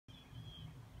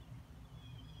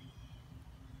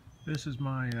This is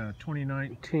my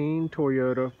 2019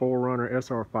 Toyota 4Runner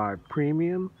SR5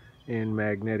 Premium in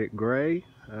magnetic gray.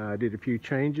 I did a few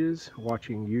changes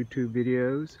watching YouTube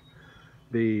videos.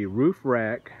 The roof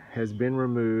rack has been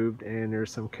removed and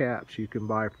there's some caps you can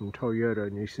buy from Toyota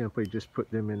and you simply just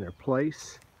put them in their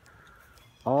place.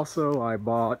 Also, I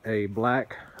bought a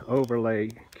black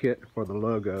overlay kit for the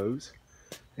logos,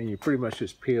 and you pretty much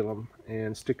just peel them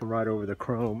and stick them right over the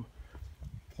chrome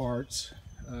parts.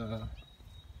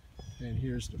 And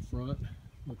here's the front,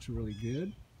 looks really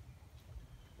good.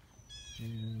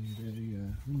 And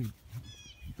let me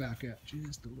back out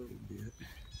just a little bit.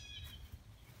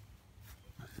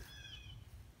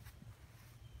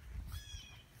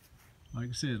 Like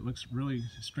I said, it looks really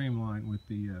streamlined with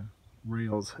the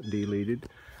rails deleted.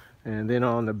 And then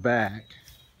on the back,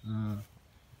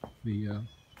 the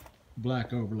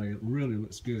black overlay, it really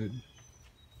looks good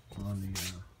on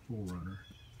the 4Runner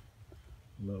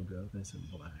logo. That's in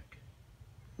black.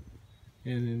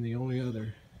 And then the only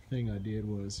other thing I did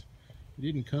was, it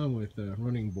didn't come with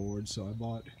running boards, so I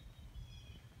bought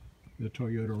the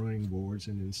Toyota running boards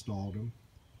and installed them,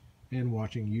 and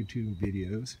watching YouTube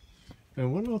videos.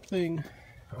 And one little thing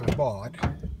I bought,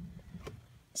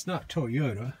 it's not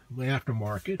Toyota, the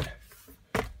aftermarket,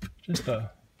 just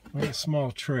a little small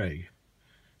tray,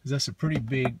 because that's a pretty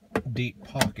big, deep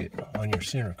pocket on your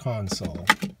center console,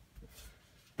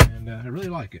 and I really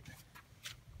like it.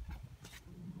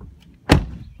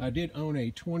 I did own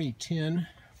a 2010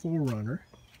 4Runner,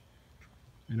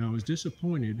 and I was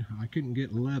disappointed I couldn't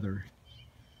get leather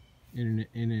in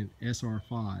an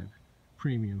SR5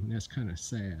 Premium, and that's kind of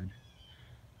sad.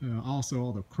 Also,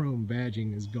 all the chrome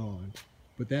badging is gone,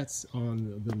 but that's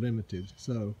on the limited.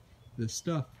 So the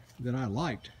stuff that I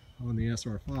liked on the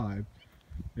SR5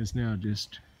 is now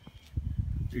just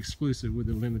exclusive with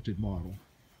the limited model.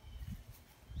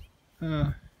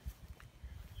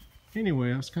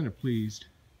 Anyway, I was kind of pleased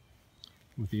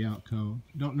with the outcome.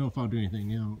 Don't know if I'll do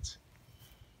anything else,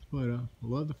 but I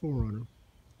love the 4Runner.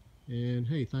 And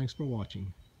hey, thanks for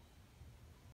watching.